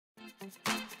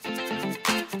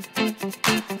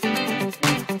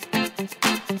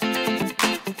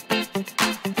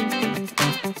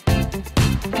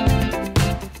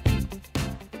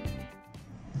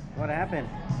What happened?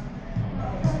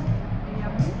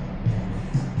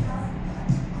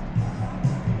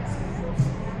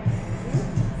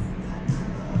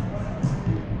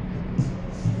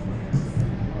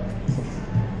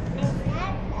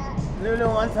 Lulu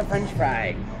wants a French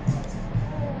fry.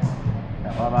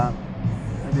 Yeah, Baba,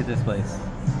 look at this place.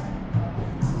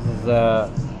 This is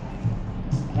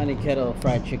honey kettle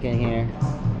fried chicken here.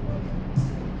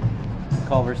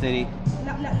 Culver City.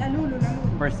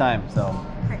 First time, so.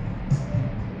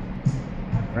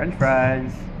 French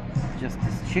fries. Just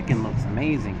this chicken looks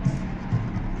amazing.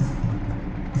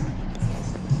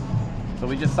 So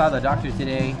we just saw the doctor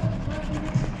today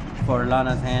for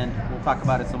Lana's hand. We'll talk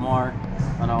about it some more.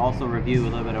 And I'll also review a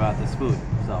little bit about this food.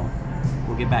 So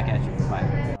we'll get back at you.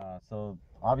 Bye. So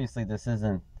obviously this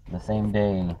isn't the same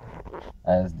day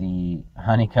as the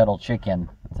honey kettle chicken.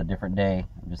 It's a different day.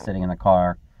 I'm just sitting in the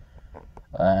car.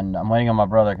 And I'm waiting on my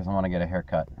brother because I want to get a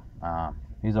haircut.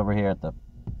 He's over here at the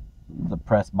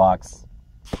press box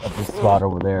of this spot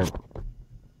over there.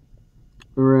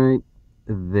 Right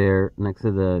there next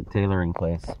to the tailoring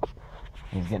place.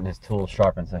 He's getting his tools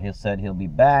sharpened. So he said he'll be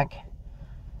back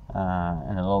in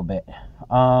a little bit.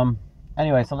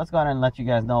 Anyway, so let's go ahead and let you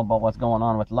guys know about what's going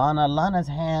on with Lana. Lana's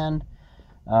hand,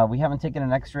 we haven't taken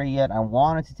an x-ray yet. I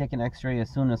wanted to take an x-ray as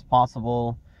soon as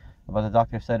possible, but the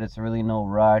doctor said it's really no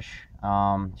rush.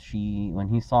 When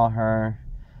he saw her,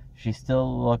 she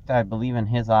still looked, I believe in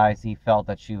his eyes, he felt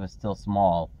that she was still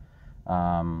small.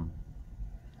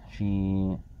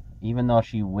 Even though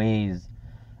she weighs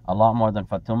a lot more than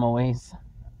Fatuma weighs,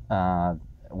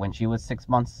 when she was 6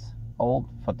 months old,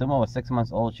 Fatuma was 6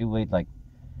 months old, she weighed like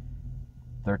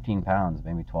 13 pounds,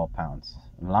 maybe 12 pounds.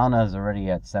 Lana is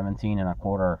already at 17 and a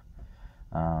quarter,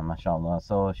 mashallah,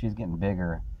 so she's getting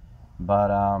bigger. But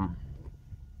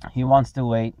he wants to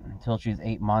wait until she's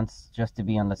 8 months just to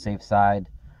be on the safe side.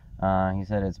 He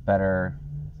said it's better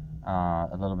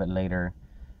a little bit later,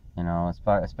 you know,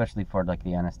 especially for like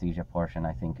the anesthesia portion,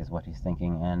 I think is what he's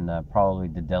thinking. And probably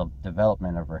the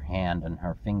development of her hand and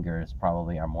her fingers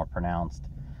probably are more pronounced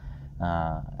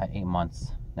at 8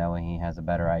 months. That way he has a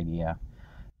better idea.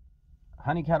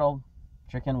 Honey kettle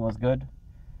chicken was good.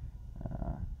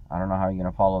 I don't know how you're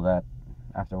going to follow that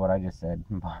after what I just said,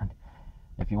 but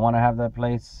if you want to have that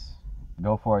place,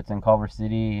 go for it. It's in Culver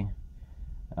City.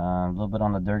 A little bit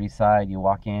on the dirty side. You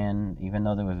walk in, even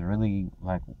though there was really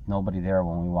like nobody there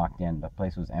when we walked in, the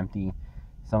place was empty.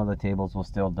 Some of the tables were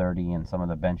still dirty and some of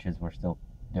the benches were still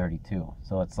dirty too.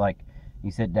 So it's like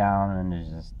you sit down and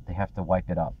they have to wipe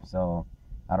it up. So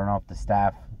I don't know if the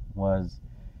staff was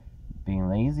being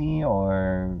lazy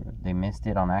or they missed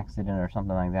it on accident or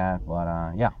something like that,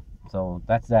 but yeah, so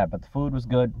that's that. But the food was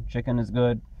good. Chicken is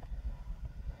good.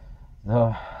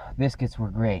 The biscuits were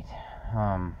great.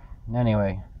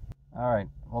 Anyway, all right,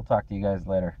 we'll talk to you guys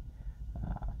later.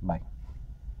 Bye.